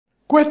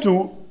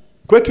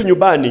Kwetu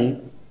nyumbani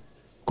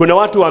kuna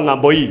watu wa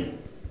ng'ambo hii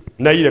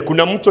na ile,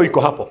 kuna mto iko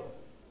hapo.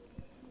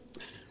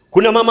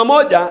 Kuna mama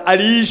moja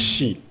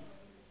aliishi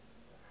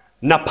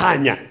na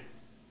panya.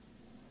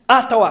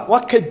 Hata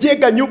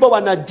wakejenga nyumba,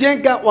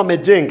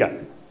 wamejenga.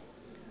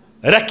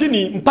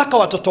 Lakini mpaka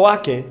watoto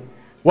wake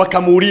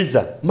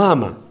wakamuuliza,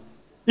 mama,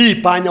 hii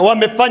panya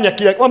wamefanya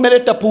kila,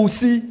 wameleta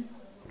pusi.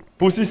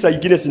 Pusi saa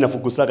ingine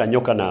zinafukusaga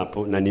nyoka na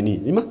hapo na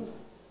nini. Ima?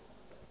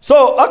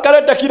 So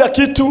akaleta kila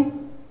kitu.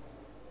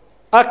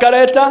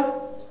 Akaleta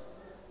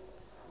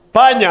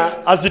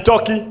panya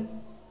azitoki.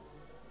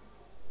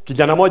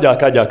 Kijana moja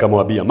akaja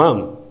akamwambia,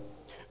 mama,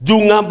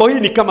 juu ng'ambo hii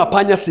ni kama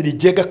panya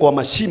silijega kwa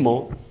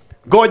mashimo,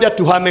 ngoja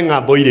tuhame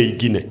ng'ambo ile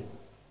ingine.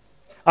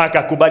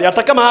 Akakubali,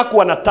 hata kama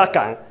hakuwa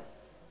anataka,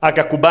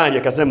 akakubali,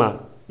 akasema,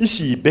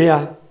 ishi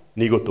bea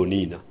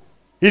nigotonina,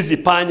 hizi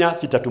panya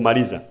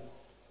sitatumaliza.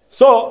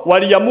 So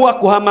waliamua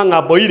kuhama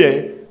ng'ambo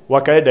ile,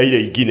 wakaenda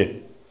ile ingine,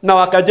 na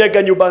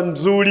wakajenga nyumba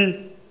nzuri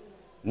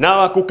na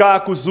wakukaa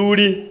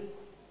kuzuri.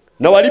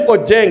 Na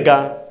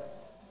walipojenga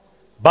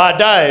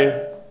baadaye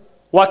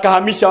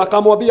wakahamisha,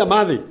 wakamwambia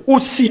mama,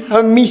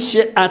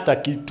 usihamishe hata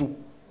kitu.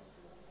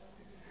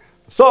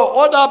 So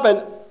what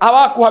happened?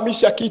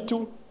 Hawakuhamisha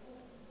kitu.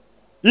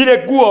 Ile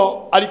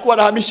guo alikuwa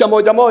anahamisha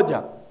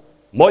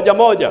moja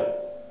moja.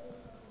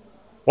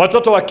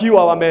 Watoto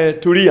wakiwa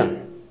wametulia,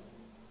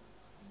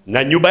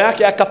 na nyumba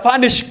yake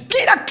akafanish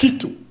kila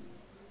kitu,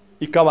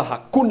 ikawa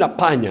hakuna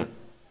panya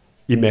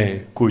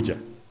imekuja.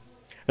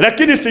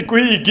 Lakini siku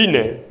hii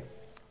ingine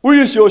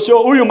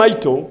huyu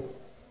maito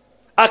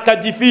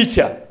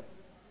akajificha.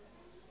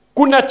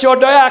 Kuna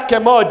chodo yake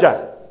moja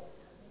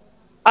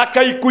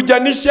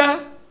akaikujanisha,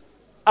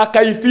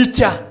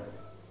 akaificha,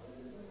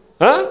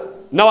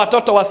 na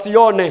watoto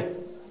wasione.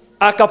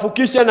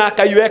 Akafukisha na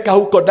akaiweka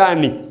huko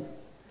ndani.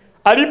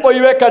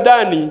 Alipoiweka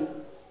ndani,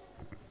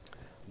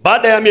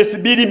 baada ya miezi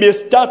 2,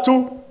 miezi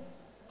 3,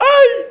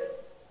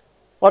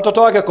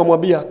 watoto wake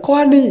kumwambia,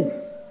 kwani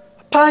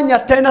panya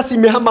tena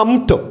simehama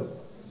mto?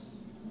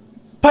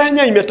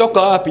 Panya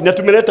imetoka wapi? Na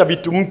tumeleta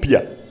vitu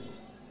mpya.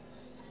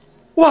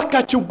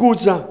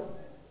 Wakachunguza.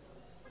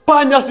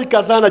 Panya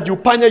sikazana, juu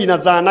panya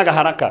inazaanaga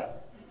haraka.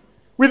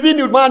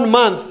 Within 1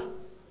 month,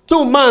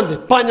 2 months,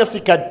 panya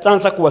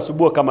sikaanza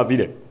kuwasubua kama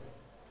vile.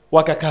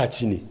 Wakakaa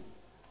chini,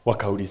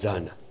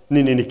 wakaulizana,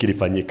 nini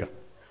kilifanyika?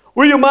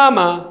 Huyu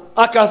mama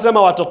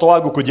akasema, watoto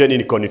wangu, kujeni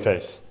ni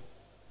confess.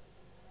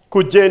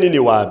 Kujeni ni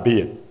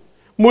waambie.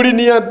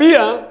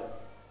 Muliniambia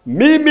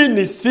mimi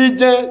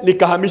nisije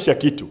nikahamisha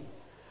kitu.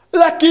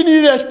 Lakini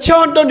ile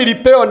chondo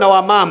nilipewa na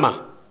wamama.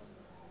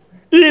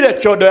 Ile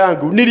chondo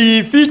yangu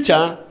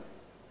niliificha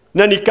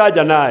na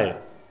nikaja naye.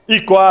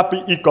 Iko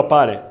wapi? Iko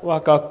pale.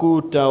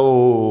 Wakakuta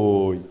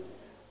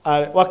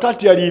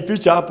wakati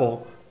aliificha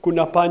hapo,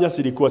 kuna panya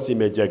zilikuwa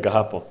zimejega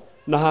hapo,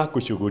 na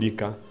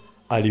hakushughulika,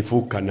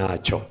 alivuka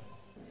nacho.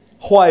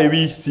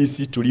 Why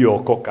sisi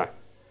tuliokoka?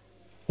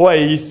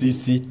 Why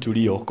sisi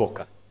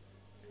tuliokoka?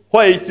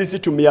 Why sisi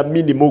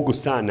tumeamini Mungu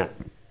sana?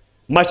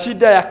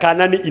 Mashida ya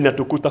Kanani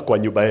inatukuta kwa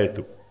nyumba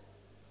yetu.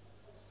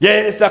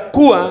 Yaweza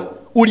kuwa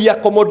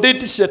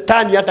uliakomodate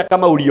shetani hata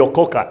kama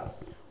uliokoka.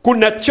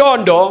 Kuna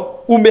chondo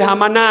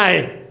umehama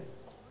naye.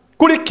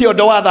 Kuli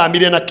kiondo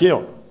wathamire na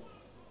kio.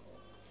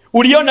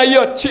 Uliona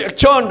hiyo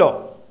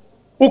chondo,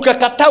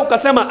 ukakataa,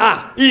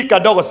 ukasema, hii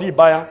kadogo si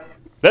baya.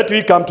 Let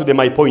me come to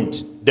my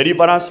point.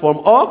 Deliverance from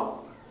all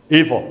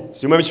evil.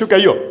 Si umemshuka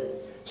hiyo?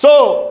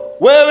 So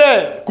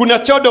wewe kuna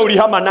chondo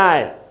ulihama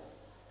naye.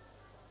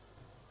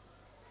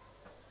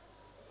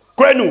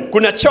 Kwenu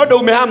kuna chodo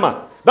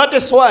umehama. That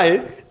is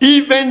why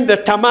even the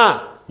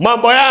tamaa,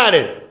 mambo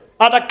yale,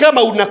 hata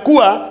kama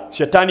unakuwa,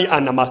 shetani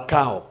ana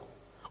makao.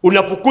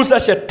 Unafukuza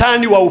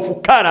shetani wa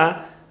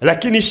ufukara,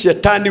 lakini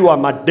shetani wa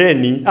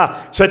madeni,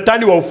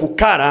 shetani wa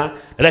ufukara,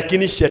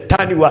 lakini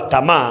shetani wa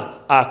tamaa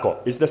ako.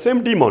 It's the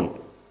same demon.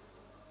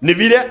 Ni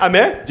vile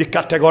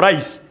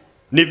amejicategorize,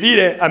 ni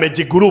vile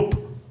amejigroup.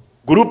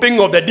 Grouping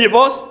of the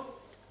devils,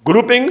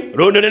 grouping,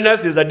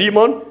 loneliness is a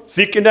demon,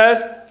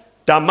 sickness,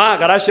 tamaa.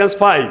 Galatians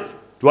 5.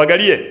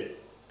 Tuangalie.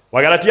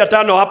 Wagalatia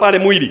 5 hapa ni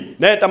mwili.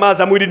 Naye tamaa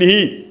za mwili ni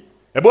hii.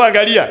 Hebu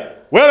angalia.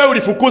 Wewe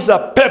ulifukuza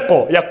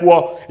pepo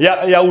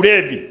ya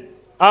ulevi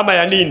ama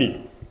ya nini?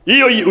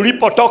 Hiyo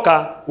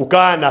ulipotoka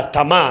ukaa na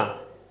tamaa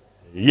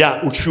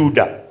ya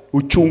ushuda,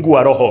 uchungu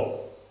wa roho.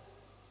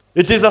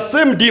 It is the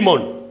same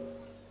demon.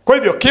 Kwa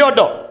hivyo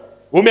kiodo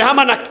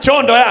umehama na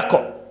chondo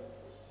yako.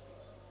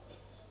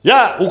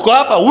 Uko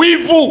hapa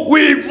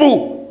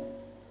wivu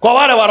kwa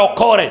wale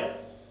warokore.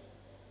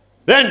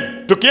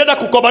 Then tukienda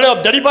kukombolewa,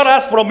 deliver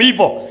us from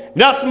evil,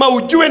 lazima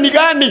ujue ni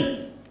gani.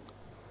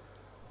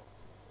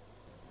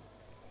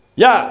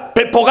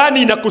 Pepo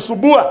gani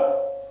inakusubua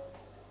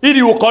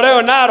ili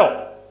ukolewe nalo?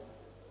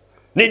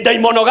 Ni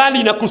daimono gani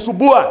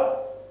inakusubua?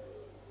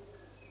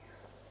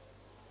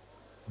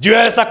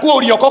 Juweza kuwa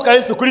uliokoka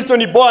Yesu Kristo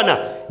ni Bwana,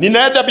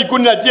 ninaenda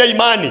mbinguni na njia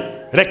imani,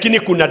 lakini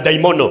kuna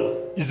daimono,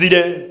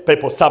 zile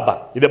pepo 7.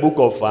 In the book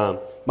of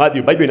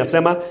Matthew, Bible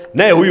inasema,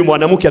 naye huyu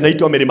mwanamke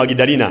anaitwa Mary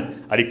Magdalena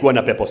alikuwa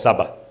na pepo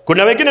 7.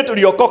 Kuna wengine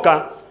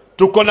tuliokoka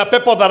tuko na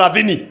pepo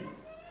 30.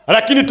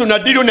 Lakini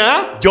tunadili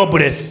na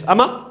jobless.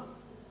 Ama?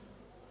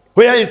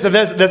 Where is the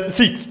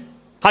 6?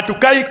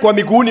 Hatukai kwa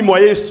miguuni mwa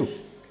Yesu.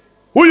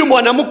 Huyu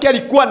mwanamke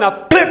alikuwa na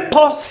pepo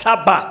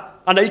 7.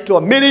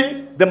 Anaitwa Mary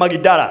the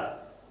Magdala.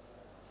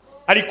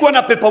 Alikuwa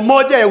na pepo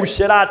moja ya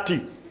usherati.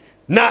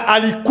 Na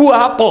alikuwa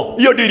hapo.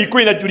 Hiyo ndio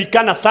ilikuwa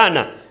inajulikana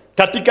sana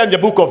katika the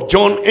book of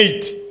John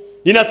 8.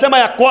 Inasema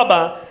ya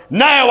kwamba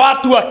naye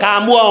watu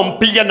wakaamua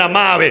wampige na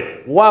mawe.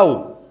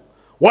 Wow.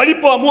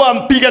 Walipoamua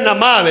wampige na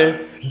mawe,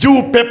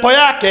 juu pepo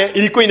yake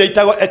ilikuwa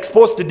inaitwa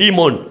exposed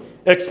demon,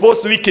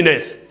 exposed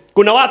weakness.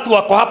 Kuna watu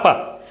wako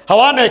hapa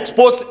hawana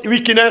exposed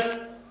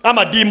weakness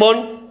ama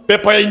demon,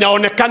 pepo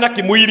inaonekana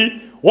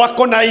kimwili,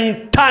 wako na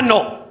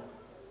internal.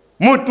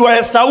 Mtu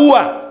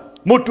aesaua,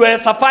 mtu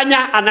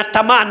aesafanya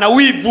anatamaa na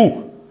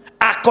wivu,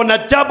 ako na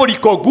jambo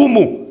liko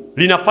gumu,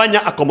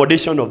 linafanya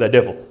accommodation of the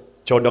devil.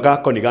 Chondo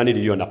gako ni gani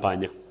lilio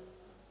napanya?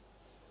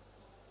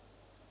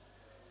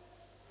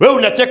 Wewe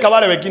unacheka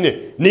wale wengine,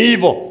 ni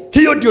hivyo.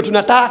 Hiyo ndio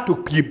tunataka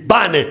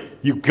tukibane.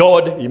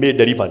 God, he may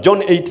deliver. John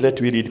 8,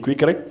 let we read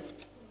quickly.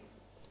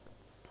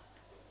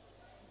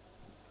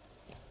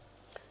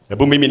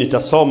 Hebu mimi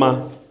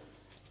nitasoma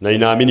na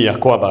inaamini ya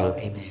kwamba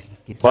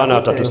Bwana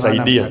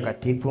atatusaidia.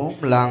 Mtakatifu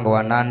mlango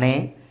wa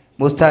 8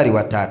 mstari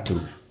wa 3.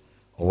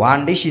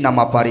 Waandishi na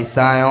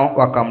Mafarisayo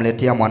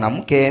wakamletea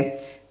mwanamke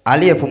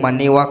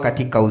aliyefumaniwa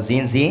katika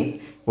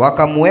uzinzi,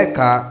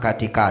 wakamweka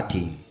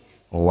katikati.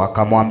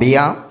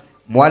 Wakamwambia,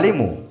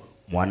 Mwalimu,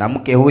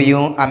 mwanamke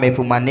huyu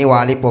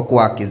amefumaniwa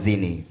alipokuwa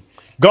akizini.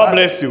 God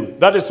bless you.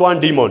 That is one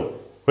demon.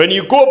 When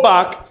you go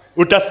back,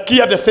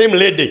 utasikia the same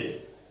lady.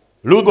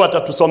 Luther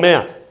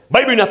atatusomea.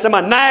 Bible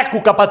inasema naye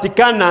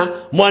kukapatikana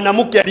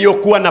mwanamke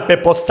aliyokuwa na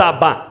pepo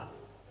 7.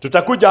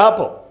 Tutakuja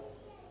hapo.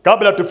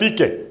 Kabla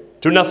tufike,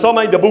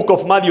 tunasoma in the book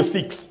of Matthew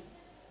 6.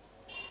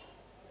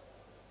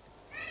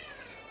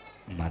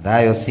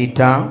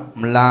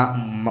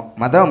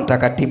 Mathayo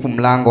mtakatifu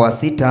mlango wa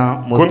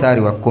 6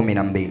 mstari wa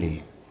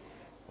 12.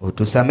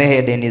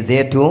 Utusamehe deni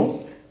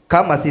zetu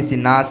kama sisi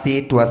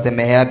nasi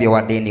tuwasameheavyo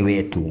wadeni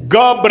wetu.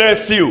 God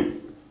bless you.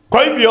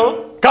 Kwa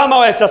hivyo kama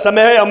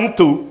wasasamehea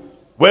mtu,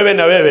 wewe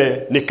na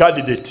wewe ni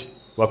candidate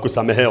wa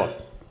kusamehewa.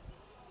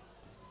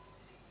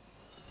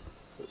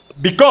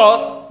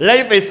 Because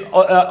life is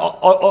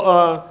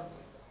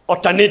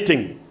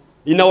alternating.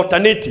 Ina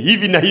alternate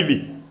hivi na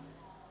hivi.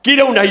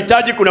 Kile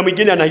unahitaji kuna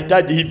mwingine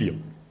anahitaji hivyo.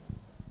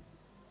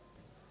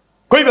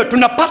 Kwa hivyo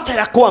tunapata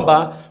ya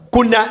kwamba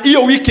kuna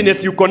hiyo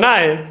weakness yuko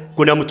naye,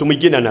 kuna mtu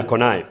mwingine anako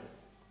naye.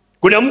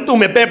 Kuna mtu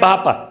umebeba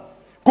hapa.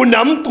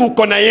 Kuna mtu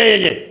uko na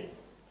yeye.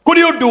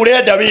 Kuli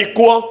udureda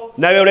wikuo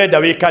na wewe ureda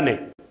wikane.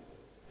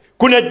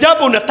 Kuna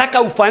jambo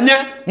unataka ufanye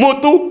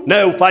mtu na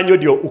wewe ufanye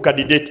ndio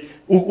ukandidate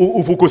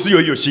ufukusio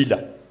hiyo shida.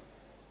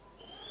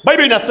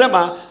 Bible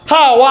inasema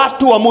hawa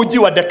watu wa mji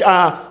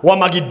wa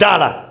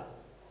Magdala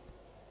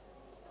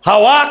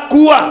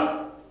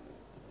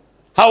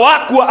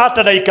hawakuwa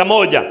hata dakika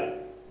moja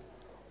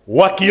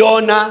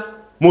wakiona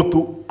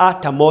mtu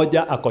hata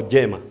moja ako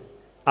jema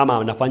ama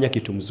anafanya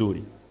kitu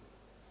mzuri.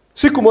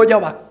 Siku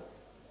moja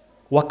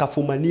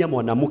wakafumania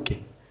mwanamke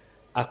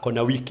ako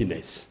na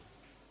weakness.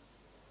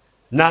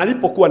 Na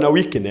alipokuwa na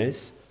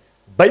weakness,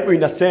 Bible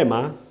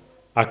inasema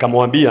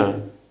akamwambia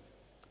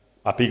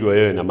apigwe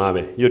yeye na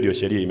mawe. Hiyo ndio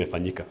sheria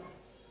imefanyika.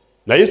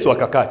 Na Yesu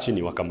akakaa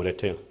chini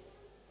wakamletea.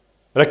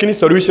 Lakini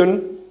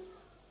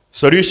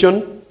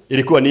solution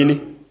ilikuwa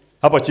nini?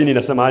 Hapo chini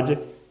inasema aje?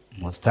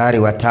 Mstari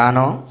wa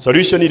 5.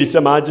 Solution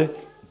ilisema aje?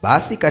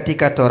 Basi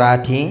katika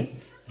Torati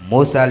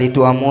Musa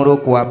alituamuru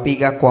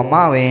kuwapiga kwa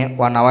mawe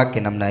wanawake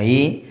namna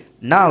hii,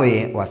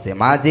 nawe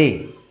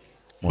wasemaje?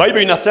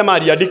 Bible inasema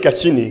aliandika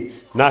chini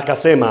na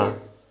akasema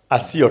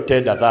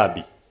asiyotenda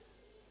dhambi.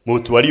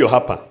 Mtu walio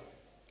hapa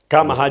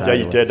kama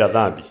hajaitenda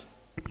dhambi.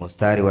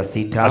 Mstari wa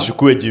 6.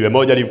 Ashukue jiwe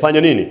moja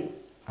limfanya nini?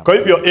 Kwa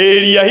hivyo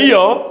area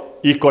hiyo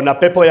iko na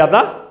pepo ya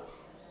dhambi.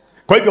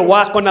 Kwa hivyo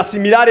wako na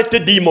similarity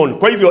demon.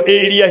 Kwa hivyo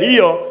area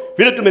hiyo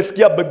vile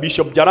tumesikia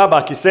Bishop Jaraba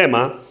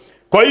akisema,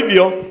 kwa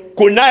hivyo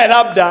kunaye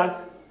labda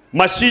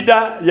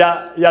mashida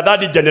ya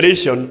third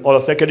generation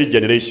or second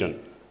generation.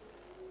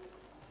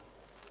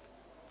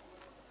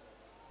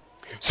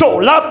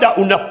 So labda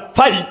una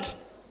fight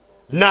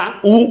na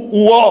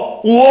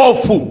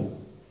uofu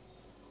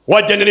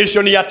wa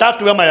generation ya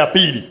 3 ama ya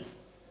 2.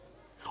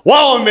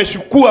 Wao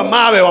wameshukua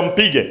mawe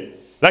wampige.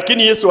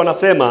 Lakini Yesu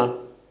anasema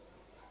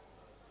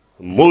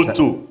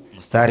mtu.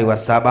 Mstari wa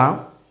 7.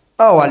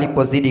 Au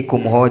walipozidi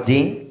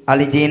kumhoji,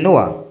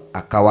 alijiinua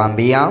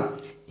akawaambia,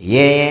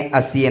 yeye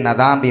asiye na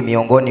dhambi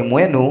miongoni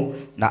mwenu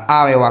na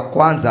awe wa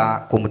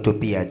kwanza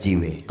kumtupia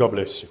jiwe. God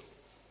bless you.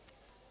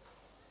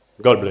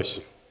 God bless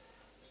you.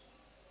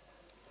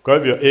 Kwa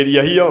hivyo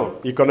area hiyo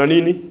iko na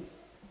nini?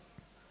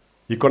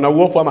 Iko na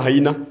uofu ama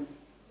haina?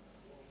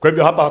 Kwa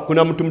hivyo hapa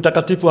kuna mtu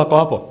mtakatifu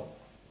hapo.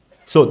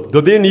 So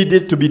do they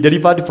need to be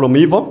delivered from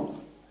evil?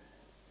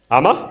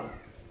 Ama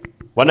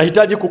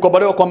wanahitaji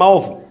kukombolewa kwa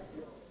maovu.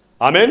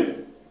 Amen.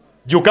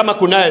 Juu kama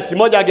kunaye si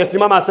moja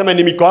angesimama aseme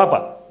ni miko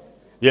hapa.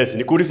 Yes,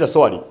 nikuulize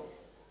swali.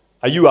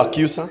 Are you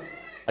accuser?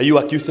 Are you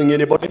accusing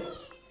anybody?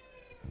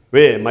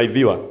 We, my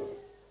viewer,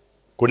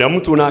 kuna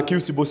mtu una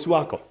accuse bosi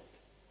wako?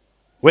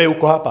 We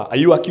uko hapa,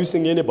 are you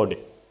accusing anybody?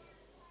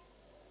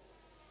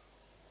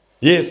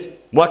 Yes,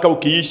 mwaka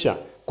ukiisha,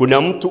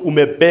 kuna mtu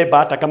umebeba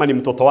hata kama ni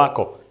mtoto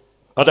wako,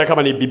 hata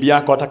kama ni bibi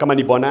yako, hata kama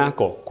ni bwana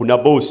yako, kuna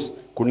boss,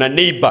 kuna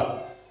neighbor.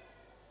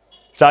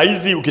 Saa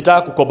hizi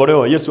ukitaka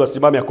kukobolewa, Yesu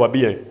asimame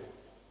akwambie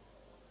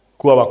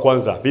kuwa wa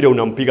kwanza, vile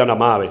unampiga na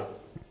mawe,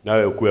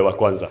 nawe ukuwe wa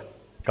kwanza.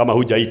 Kama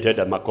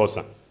hujaitenda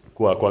makosa,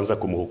 kuwa wa kwanza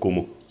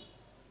kumhukumu.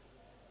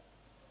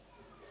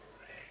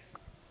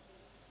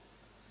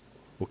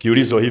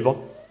 Ukiulizwa hivyo,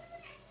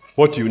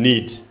 what you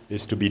need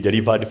is to be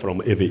delivered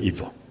from every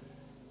evil.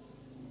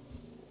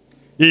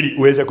 Ili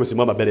uweze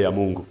kusimama mbele ya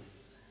Mungu.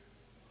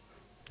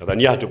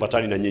 Nadhani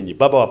hatupatani na nyinyi.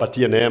 Baba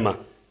wapatie neema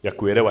ya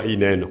kuelewa hii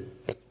neno.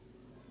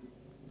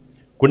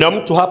 Kuna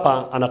mtu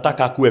hapa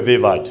anataka akuwe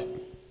favored.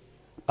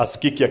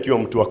 Asikiki akiwa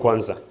mtu wa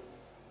kwanza.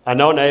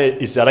 Anaona yeye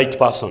is the right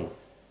person.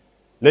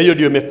 Na hiyo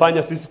ndio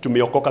imefanya sisi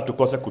tumeokoka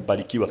tukose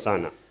kubarikiwa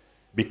sana.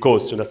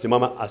 Because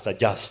tunasimama as a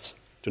just.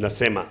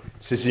 Tunasema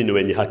sisi ni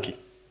wenye haki.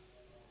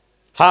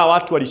 Hawa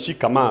watu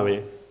walishika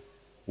mawe,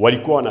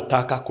 walikuwa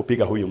wanataka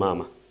kupiga huyu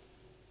mama.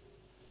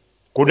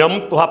 Kuna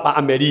mtu hapa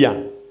amelia,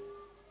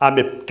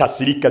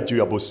 amekasirika juu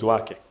ya bosi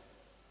wake.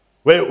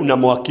 Wewe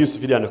unamwaccuse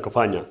vile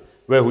anakofanya,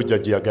 wewe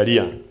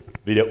hujajiangalia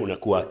vile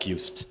unakuwa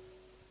accused.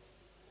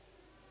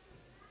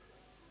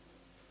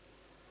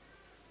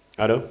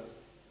 Halo?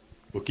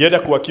 Ukienda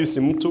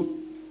kuaccuse mtu,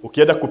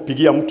 ukienda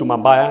kupigia mtu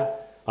mabaya,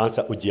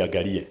 anza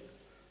ujiangalie.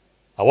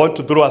 I want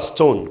to throw a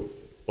stone.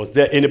 Was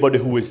there anybody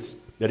who is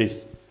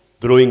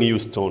throwing you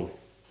stone?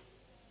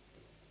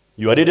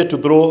 You are ready to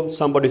throw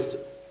somebody's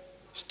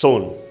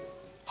stone.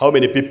 How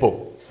many people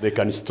they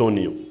can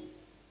stone you?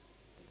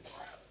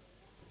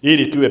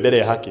 Ili tuwe mbele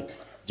ya haki.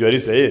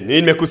 Jiulize,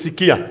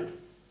 nimekusikia.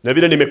 Na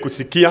vile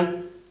nimekusikia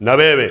na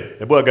wewe,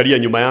 hebu angalia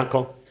nyuma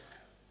yako.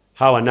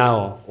 Hawa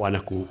nao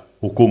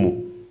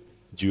wanakuhukumu.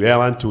 Juu ya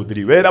 1 2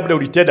 3. Wewe labda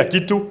ulitenda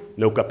kitu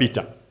na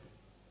ukapita.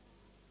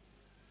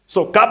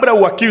 So kabla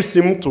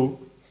uaccuse mtu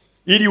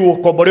ili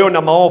uokobolewe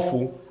na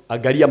maofu,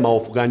 angalia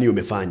maofu gani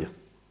umefanya.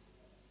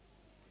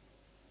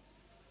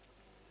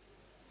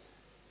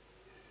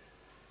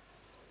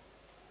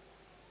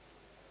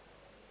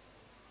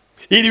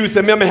 Ili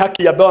usememe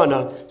haki ya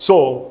Bwana,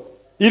 so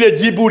ile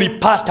jibu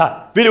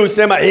ulipata vile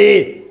usema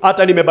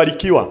hata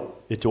nimebarikiwa,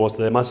 it was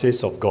the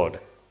mercies of God.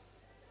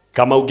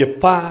 Kama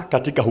ungepaa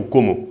katika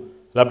hukumu,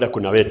 labda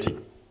kuna weti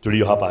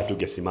tulio hapa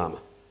hatugesimama.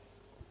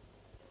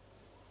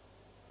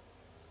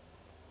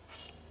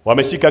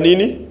 Wameshika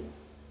nini?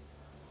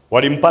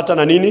 Walimpata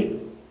na nini?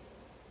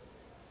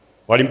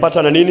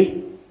 Walimpata na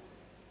nini?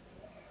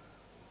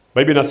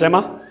 Biblia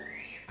inasema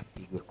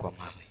apigwe kwa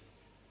mawe.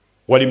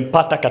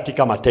 Walimpata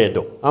katika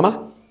matendo,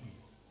 ama?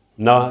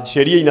 Na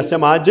sheria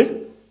inasema aje?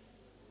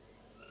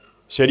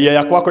 Sheria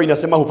ya kwako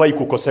inasema hufai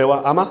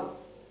kukosewa, ama?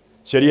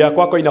 Sheria ya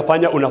kwako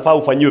inafanya unafaa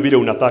ufanyiwe vile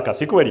unataka,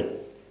 si kweli?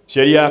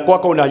 Sheria ya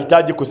kwako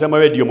unahitaji kusema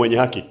wewe ndio mwenye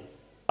haki.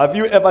 Have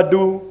you ever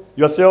do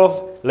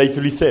yourself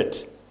life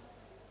reset?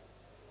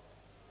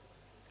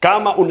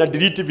 Kama una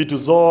delete vitu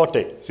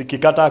zote,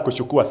 sikikata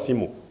kuchukua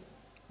simu.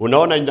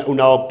 Unaona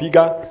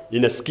unaopiga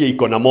inasikia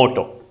iko na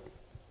moto.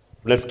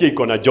 Unasikia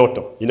iko na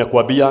joto.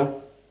 Inakuambia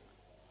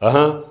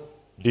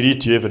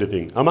delete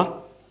everything. Ama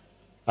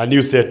a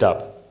new setup.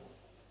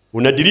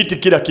 Una delete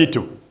kila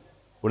kitu.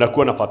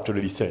 Unakuwa na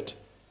factory reset.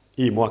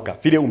 Hii mwaka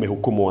vile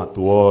umehukumu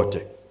watu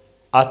wote.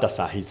 Hata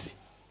saa hizi.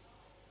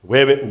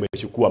 Wewe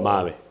umechukua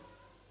mawe.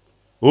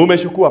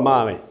 Umechukua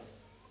mawe.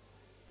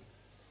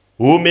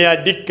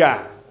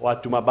 Umeandika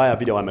watu mabaya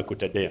vile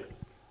wamekutendea.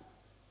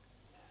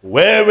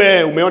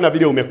 Wewe umeona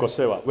vile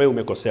umekosewa. Wewe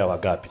umekosea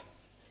wangapi?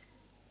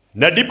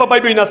 Na ndipo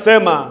Bible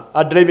inasema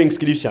a driving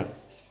scripture.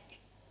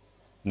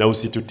 Na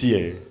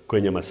usitutie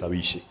kwenye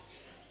masawishi,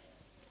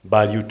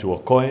 bali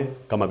utuokoe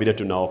kama vile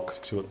tunaokoa.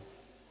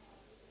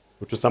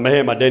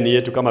 Utusamehe madeni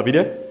yetu kama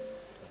vile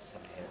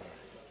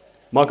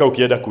mwaka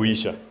ukienda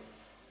kuisha.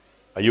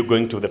 Are you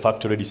going to the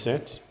factory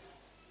reset?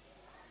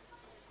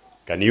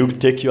 Can you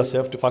take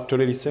yourself to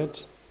factory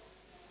reset?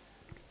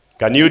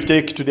 Can you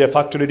take to the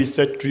factory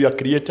reset to your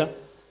creator?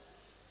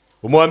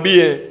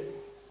 Umwambie,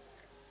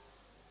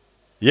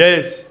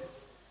 yes,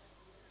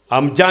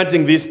 I'm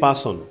judging this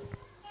person.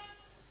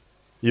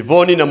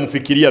 Ivoni na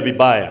mfikiria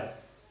vibaya.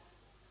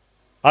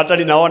 Hata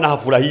ninaona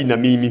hafurahi na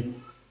mimi.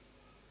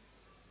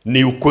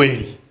 Ni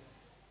ukweli.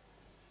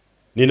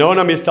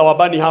 Ninaona Mr.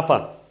 Wabani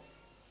hapa.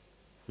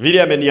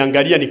 Vile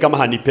ameniangalia ni kama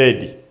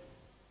hanipendi.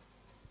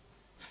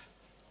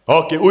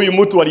 Okay, huyu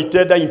mtu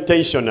alitenda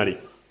intentionally.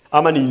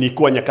 Ama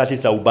nilikuwa nyakati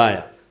za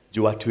ubaya.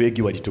 Juu watu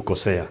wengi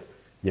walitukosea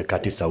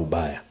nyakati za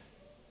ubaya.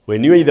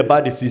 When you are in the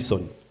bad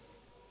season,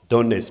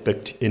 don't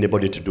expect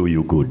anybody to do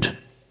you good.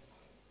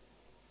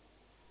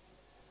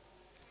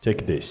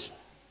 Take this.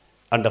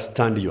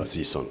 Understand your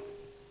season.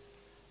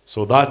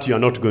 So that you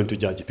are not going to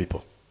judge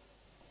people.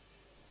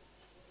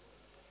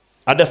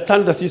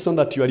 Understand the season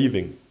that you are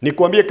living.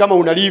 Nikwambie kama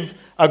una live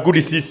a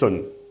good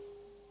season,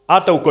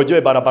 hata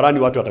ukojoe barabarani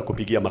watu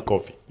watakupigia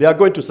makofi. They are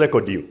going to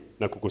second you.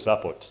 na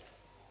kukusupport.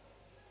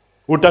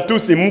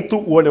 Utatusi mtu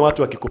uone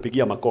watu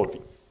wakikupigia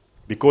makofi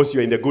because you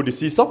are in the good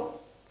season.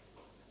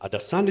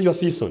 Understand your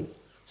season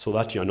so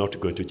that you are not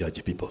going to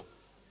judge people.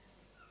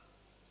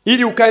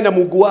 Ili ukae na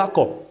Mungu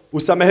wako,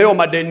 usameheo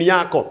madeni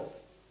yako,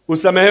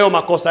 usameheo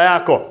makosa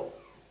yako,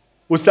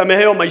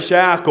 usameheo maisha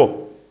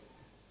yako.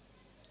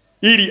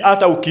 Ili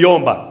hata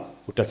ukiomba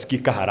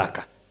utasikika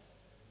haraka.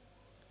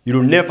 You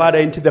will never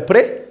enter the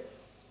prayer.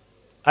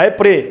 I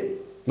pray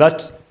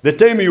that the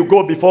time you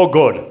go before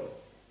God,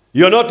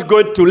 you are not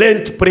going to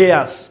lend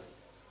prayers.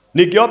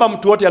 Nikiomba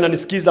mtu wote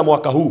ananisikiza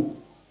mwaka huu,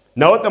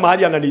 na wote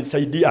mahali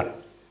ananisaidia,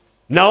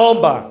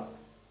 naomba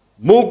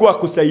Mungu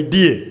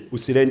akusaidie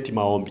usirenti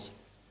maombi.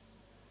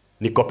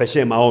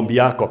 Nikopeshe maombi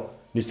yako,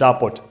 ni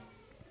support.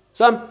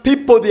 Some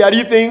people, they are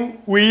living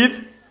with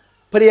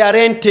prayer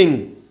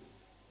renting.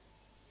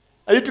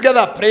 Are you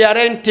together? Prayer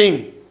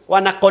renting.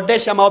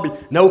 Wanakodesha maombi.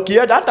 Na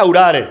ukienda hata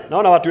ulale.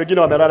 Naona watu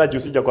wengine wamelala juu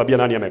sija kuambia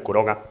nani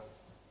amekuroga.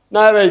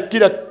 Na wewe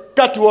kila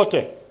kati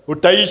wote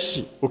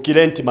utaishi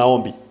ukirenti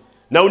maombi.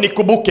 Na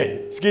unikumbuke.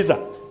 Sikiza.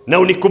 Na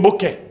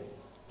unikumbuke.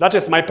 That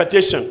is my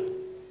petition.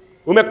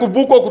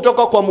 Umekumbukwa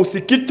kutoka kwa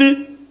msikiti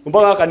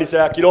mpaka kanisa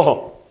ya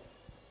kiroho.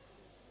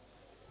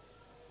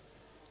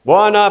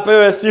 Bwana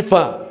apewe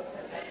sifa.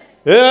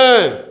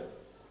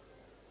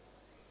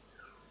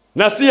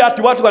 Na si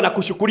ati watu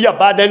wanakushukulia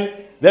burden.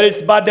 There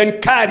is burden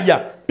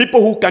carrier. People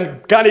who can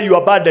carry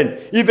your burden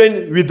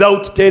even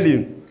without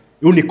telling.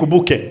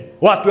 Unikumbuke.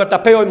 Watu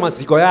watapewa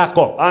maziko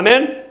yako.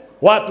 Amen.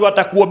 Watu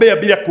watakuombea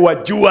bila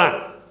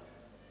kuwajua.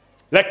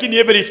 Lakini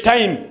every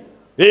time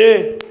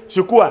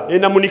chukua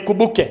na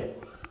munikumbuke.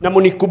 Na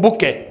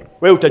munikumbuke.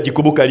 Wewe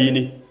utajikumbuka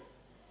lini?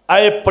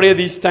 I pray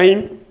this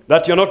time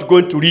that you're not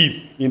going to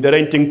live in the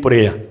renting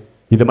prayer.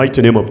 In the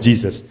mighty name of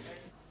Jesus.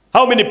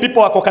 How many people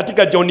wako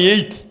katika John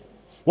 8?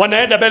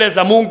 Wanaenda mbele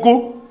za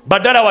Mungu,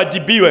 badala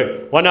wajibiwe,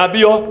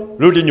 wanaambiwa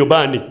rudi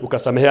nyumbani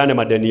ukasameheane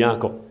madeni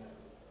yako.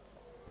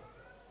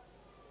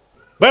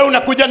 Wewe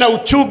unakuja na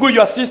uchungu,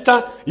 your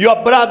sister,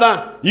 your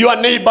brother, your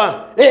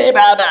neighbor.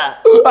 Baba,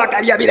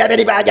 angalia bila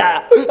beni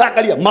baja.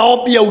 Angalia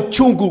maombi ya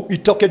uchungu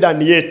itoke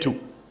ndani yetu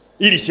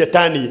ili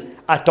shetani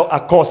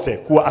akose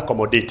kuwa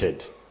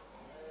accommodated.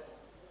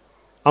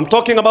 I'm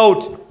talking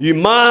about you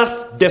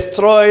must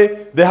destroy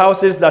the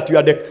houses that you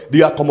are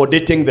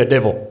accommodating the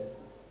devil.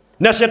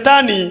 Na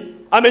shetani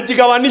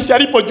amejigawanisha,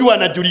 alipojua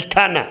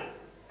anajulikana.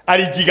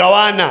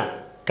 Alijigawana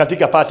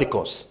katika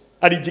particles.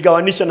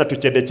 Alijigawanisha na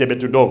tuchebechebe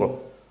tudogo.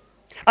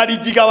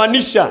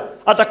 Alijigawanisha,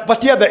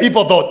 atakupatia the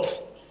evil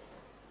thoughts.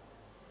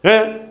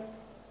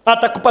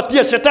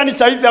 Atakupatia shetani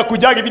saizi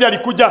akujagi vile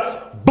alikuja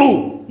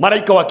boom,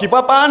 malaika wa kifo.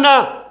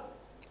 Hapana.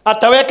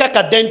 Ataweka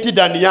kadenti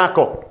ndani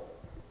yako.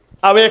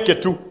 Aweke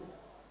tu.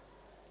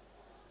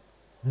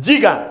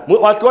 Jiga,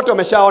 watu wote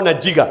wameshaona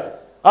jiga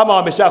ama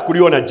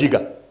wameshakuliwa na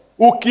jiga.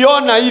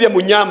 Ukiona ile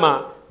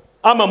mnyama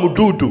ama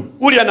mdudu,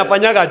 ule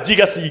anafanyaga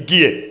jiga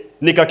siigie,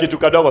 ni kitu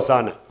kadogo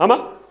sana.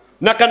 Ama?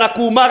 Na kana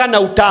kuumaga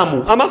na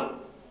utamu. Ama?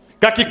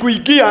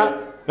 Kakikuigia,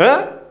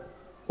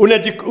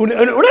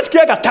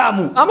 unasikia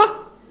katamu. Ama?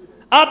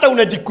 Hata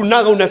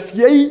unajikunaga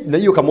unasikia hii na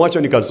hiyo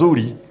kamwacho ni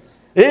kazuri.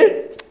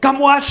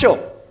 Kamwacho.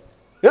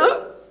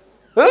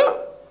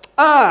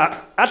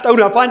 Hata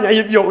unafanya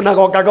hivyo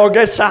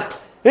unagogagogesha.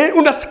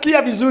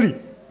 Unasikia vizuri.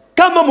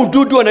 Kama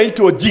mdudu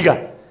anaitwa jiga,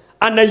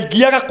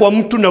 anaigiaga kwa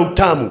mtu na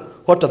utamu.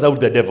 What about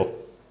the devil?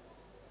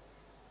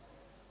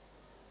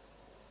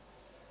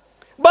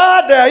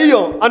 Baada ya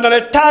hiyo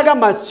analetaga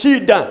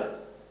mashida.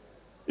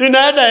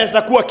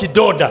 Inaenda kuwa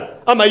kidoda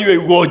ama iwe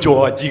ugonjwa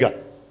wa jiga.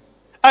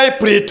 I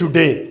pray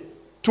today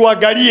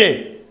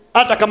tuangalie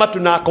hata kama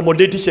tuna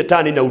accommodate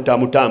shetani na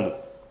utamu.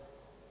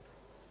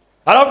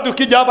 Alafu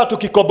tukija hapa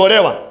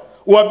tukikobolewa,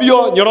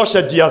 uambio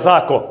nyorosha njia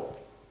zako.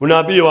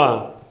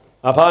 Unaambiwa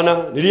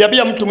hapana,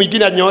 niliambia mtu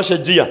mwingine anyoroshe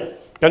njia.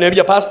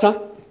 Kaniambia pastor,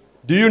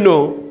 do you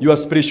know your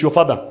spiritual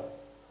father?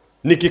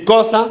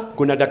 Nikikosa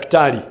kuna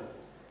daktari.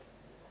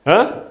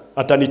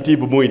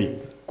 Atanitibu mwili.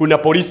 Kuna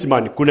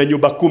policeman, kuna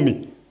nyumba 10,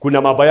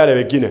 kuna mabayale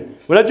wengine.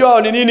 Unajua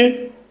hao ni nini?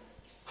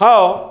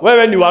 Hao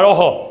wewe ni wa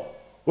roho.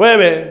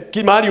 Wewe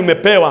kimahali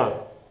umepewa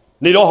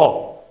ni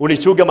roho.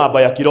 Unichuga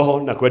mabaya kiroho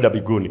na kwenda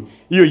biguni.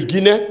 Hiyo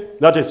ingine,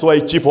 that is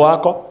why chief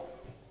wako,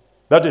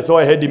 that is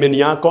why headman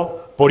yako,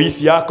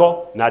 polisi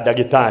yako na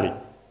daktari.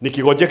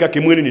 Nikigojeka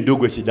kimwili ni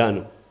ndugu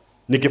shidano.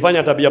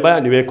 Nikifanya tabia baya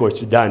niweko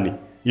shidani.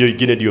 Hiyo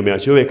ingine ndio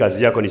umeashowe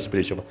kazi yako ni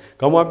spiritual.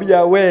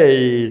 Kamwambia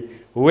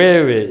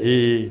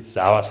wewe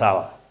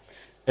sawa.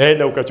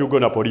 Enda ukachugo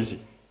na polisi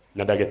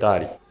na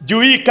daktari.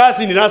 Juu hii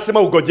kazi ni lazima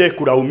ugoje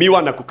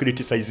kulaumiwa na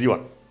kukriticiziwa.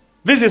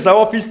 This is an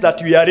office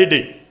that we are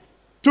ready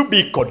to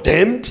be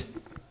condemned,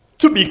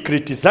 to be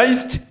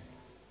criticized,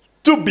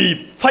 to be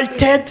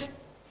fighted,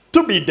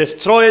 to be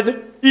destroyed.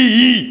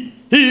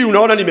 Hii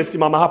unaona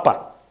nimesimama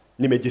hapa,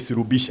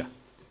 nimejisirubisha.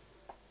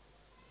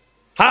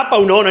 Hapa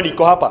unaona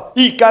niko hapa.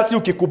 Hii kazi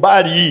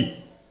ukikubali hii.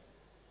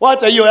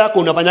 Wacha hiyo yako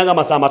unafanyanga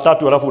masaa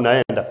 3 alafu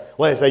unaenda.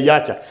 Wewe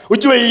saiacha.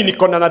 Ujue hii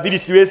niko na nadhiri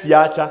siwezi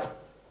acha.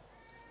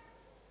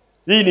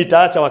 Hii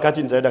nitaacha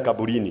wakati nitaenda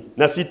kaburini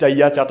na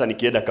sitaiacha hata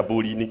nikienda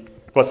kaburini.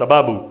 kwa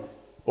sababu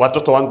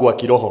watoto wangu wa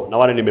kiroho na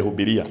wale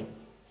nimehubiria.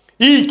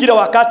 Hii kila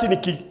wakati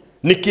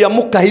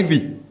nikiamuka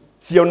hivi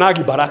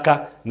sionagi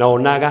baraka,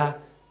 naonaga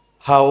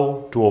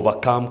how to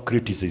overcome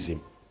criticism.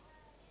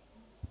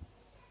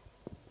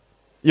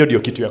 Hiyo ndio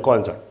kitu ya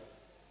kwanza.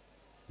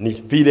 Ni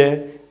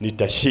vile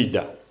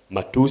nitashinda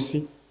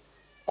matusi,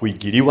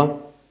 kuigiliwa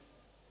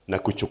na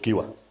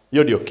kuchukiwa.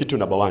 Hiyo ndio kitu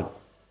number 1.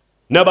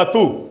 Number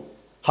 2,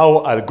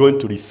 how are going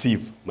to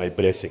receive my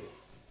blessing.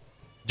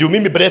 Juu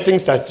mimi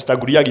blessings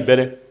sitaguliagi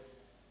mbele,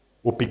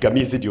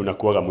 upigamizi ndio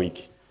unakuwa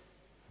mwingi.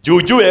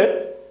 Juu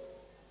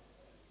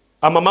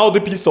I'm a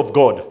mouthpiece of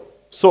God.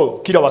 So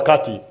kila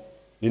wakati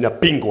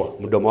ninapingwa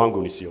mdomo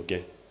wangu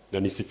nisiongee na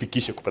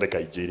nisifikishe kupeleka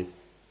injili.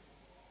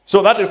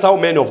 So that is how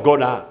men of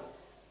God are.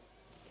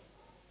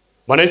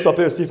 Bwana Yesu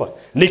apewe sifa.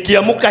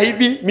 Nikiamuka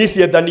hivi mimi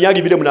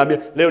siedhaniagi vile mnaambia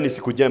leo ni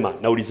siku njema,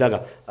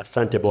 naulizaga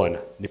asante Bwana,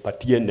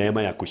 nipatie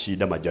neema ya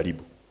kushinda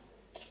majaribu.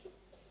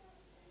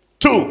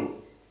 2,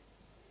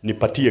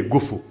 nipatie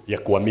nguvu ya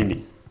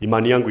kuamini.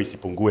 Imani yangu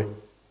isipungue.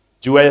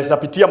 Juu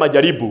yasapitia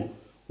majaribu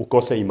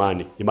ukose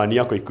imani. Imani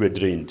yako ikuwe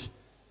drained.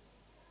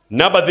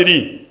 Number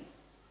 3,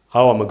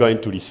 how am I going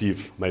to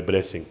receive my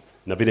blessing?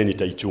 Na vile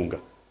nitaichunga.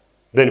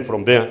 Then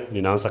from there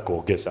ninaanza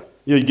kuongeza.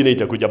 Hiyo ingine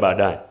itakuja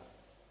baadaye.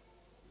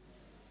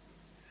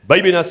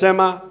 Biblia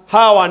inasema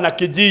hawa na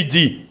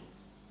kijiji,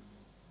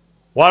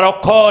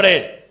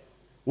 warokore,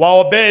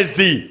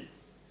 waobezi,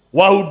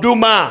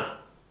 wahuduma,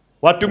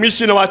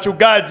 watumishi na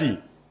wachungaji,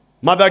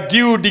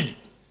 madhagiudi,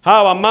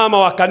 hawa mama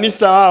wa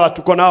kanisa hawa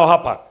tuko nao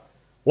hapa.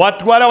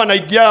 Watu wale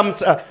wanaingia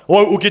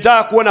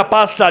ukitaka kuona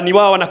pasa ni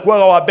wao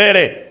wanakuwa wa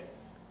mbele.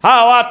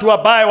 Hawa watu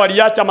wabaya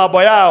waliacha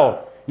mambo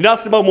yao.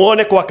 Lazima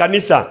muone kwa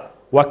kanisa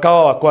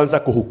wakawa wa kwanza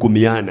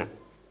kuhukumiana.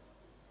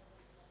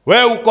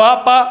 Wewe uko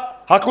hapa,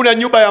 hakuna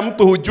nyumba ya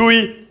mtu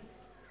hujui.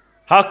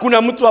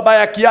 Hakuna mtu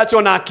ambaye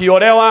akiachwa na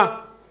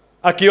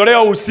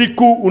akiolewa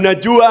usiku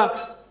unajua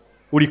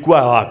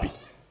ulikuwa wapi.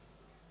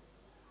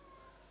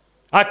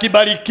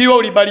 Akibarikiwa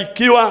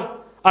ulibarikiwa,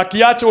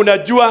 akiachwa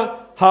unajua.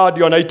 Hawa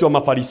ndio wanaitwa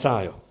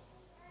mafarisayo.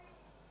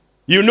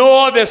 You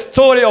know the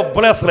story of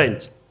brethren.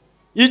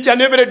 Each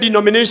and every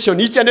denomination,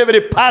 each and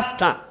every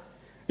pastor,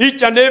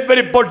 each and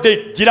everybody,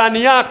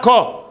 jirani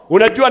yako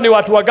unajua ni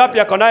watu wangapi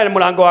yako naye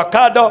mlango wa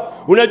kado.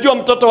 Unajua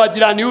mtoto wa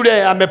jirani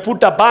yule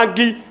amefuta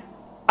bangi,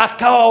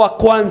 akawa wa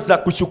kwanza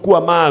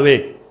kuchukua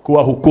mawe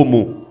kwa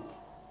hukumu.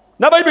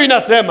 Na Biblia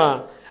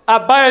inasema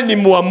abaye ni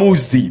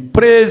muamuzi,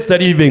 praise the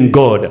living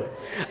God,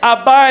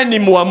 abaye ni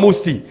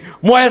muamuzi,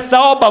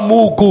 mwahesaoba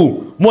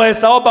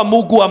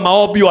Mungu wa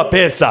maombi wa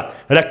pesa,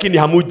 lakini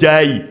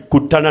hamujai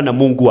kutana na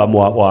Mungu wa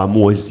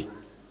waamuzi.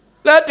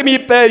 Let me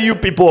pay you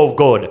people of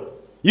God.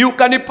 You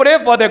can pray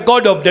for the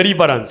God of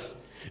deliverance.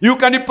 You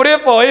can pray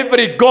for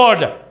every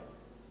God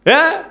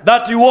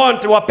that you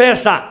want wa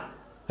pesa.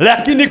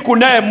 Lakini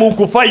kunaye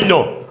Mungu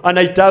final,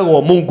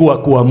 anaitagwa Mungu wa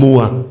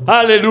kuamua.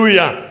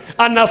 Hallelujah.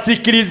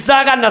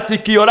 Anasikilizaga na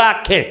sikio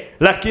lake,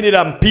 lakini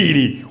la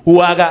mpili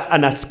huaga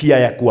anasikia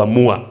ya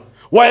kuamua.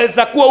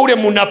 Waweza kuwa ule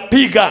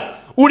munapiga,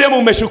 ule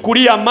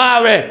mumeshukulia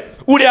mawe,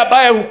 ule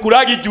ambaye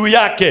hukuragi juu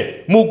yake,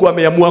 Mungu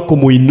ameamua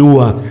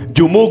kumuinua.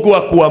 Juu Mungu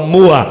wa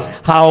kuamua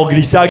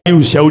haogilishagi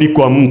ushauri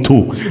kwa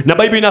mtu. Na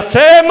Biblia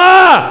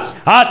inasema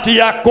hati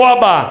ya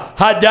kwamba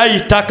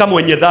hajaitaka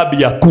mwenye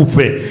dhambi ya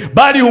kufe,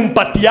 bali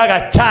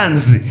umpatiaga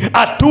chance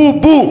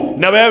atubu.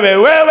 Na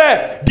wewe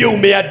ndio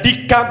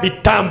umeandika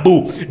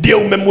vitambu, ndio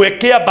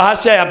umemwekea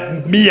bahasha ya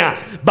 100,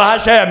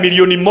 bahasha ya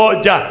milioni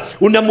 1,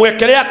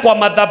 unamwekelea kwa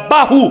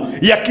madhabahu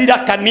ya kila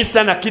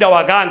kanisa na kila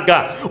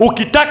waganga,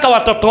 ukitaka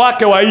watoto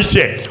wake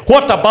waishe.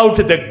 What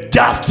about the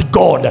just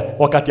God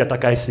wakati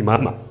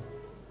atakayesimama?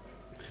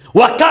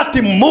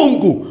 Wakati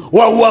Mungu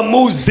wa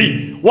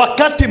uamuzi,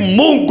 wakati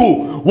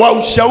Mungu wa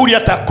ushauri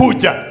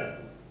atakuja,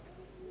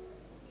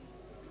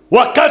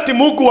 wakati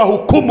Mungu wa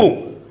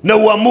hukumu na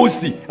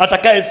uamuzi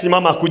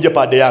atakayesimama akuje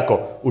pande yako,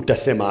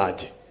 utasema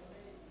aje?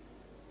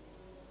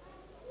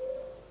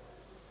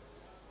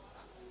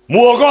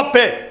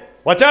 Muogope.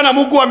 Wachana na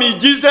Mungu wa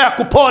miujiza ya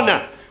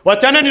kupona,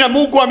 wachana na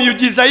Mungu wa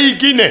miujiza hii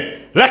ingine,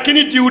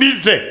 lakini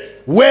jiulize,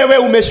 wewe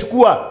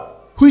umeshukua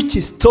which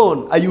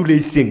stone are you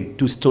raising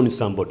to stone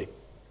somebody?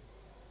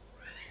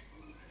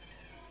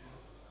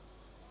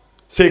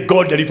 Say,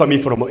 God deliver me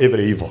from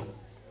every evil.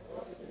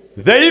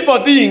 The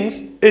evil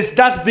things is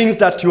that things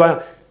that you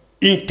are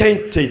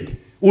intended.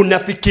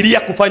 Unafikiria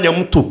kufanya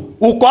mtu.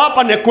 Uko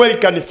hapa ni kweli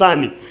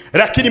kanisani,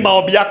 lakini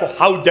maombi yako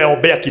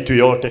haujaombea kitu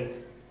yote.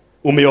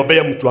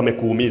 Umeombea mtu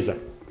amekuumiza.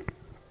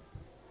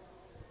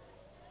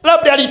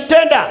 Labda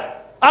alitenda,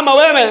 ama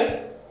wewe,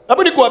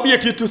 hebu nikuambie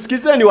kitu,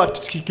 sikizeni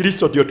watu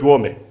Kristo ndio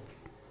tuombe.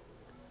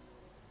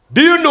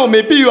 Do you know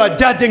maybe you are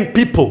judging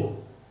people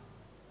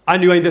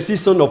and you are in the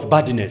season of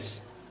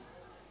badness.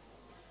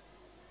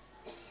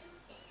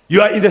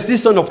 You are in the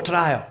season of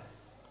trial.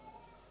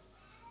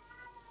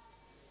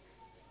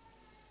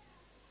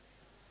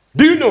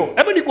 Do you know?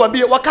 Hebu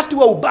nikuambie, wakati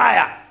wa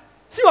ubaya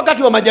si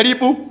wakati wa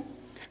majaribu.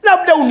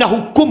 Labda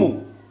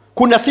unahukumu.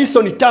 Kuna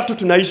season 3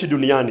 tunaishi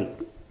duniani.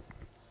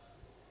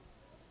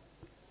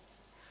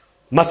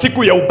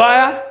 Masiku ya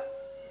ubaya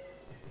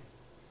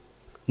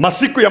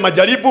masiku ya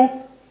majaribu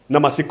na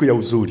masiku ya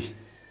uzuri.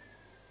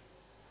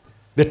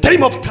 The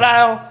time of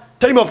trial,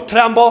 time of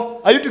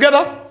tremble, are you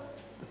together?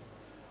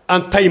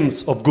 And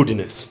times of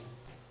goodness.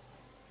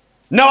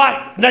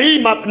 Na hii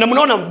na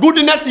mnaona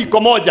goodness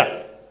iko moja.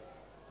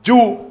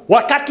 Juu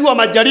wakati wa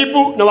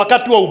majaribu na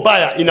wakati wa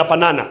ubaya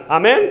inafanana.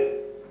 Amen.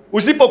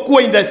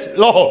 Usipokuwa in the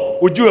roho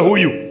ujue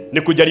huyu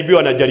ni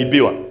kujaribiwa na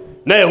jaribiwa.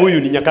 Naye huyu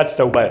ni nyakati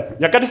za ubaya.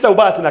 Nyakati za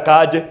ubaya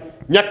zinakaaje?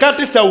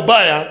 Nyakati za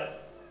ubaya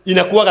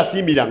inakuwa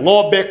simila,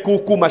 ng'ombe,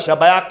 kuku,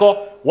 mashamba yako,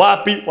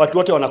 wapi watu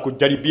wote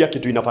wanakujaribia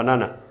kitu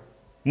inafanana.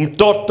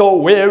 Mtoto,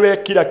 wewe,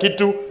 kila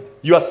kitu,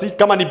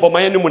 kama ni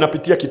boma yenu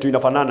mnapitia kitu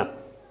inafanana.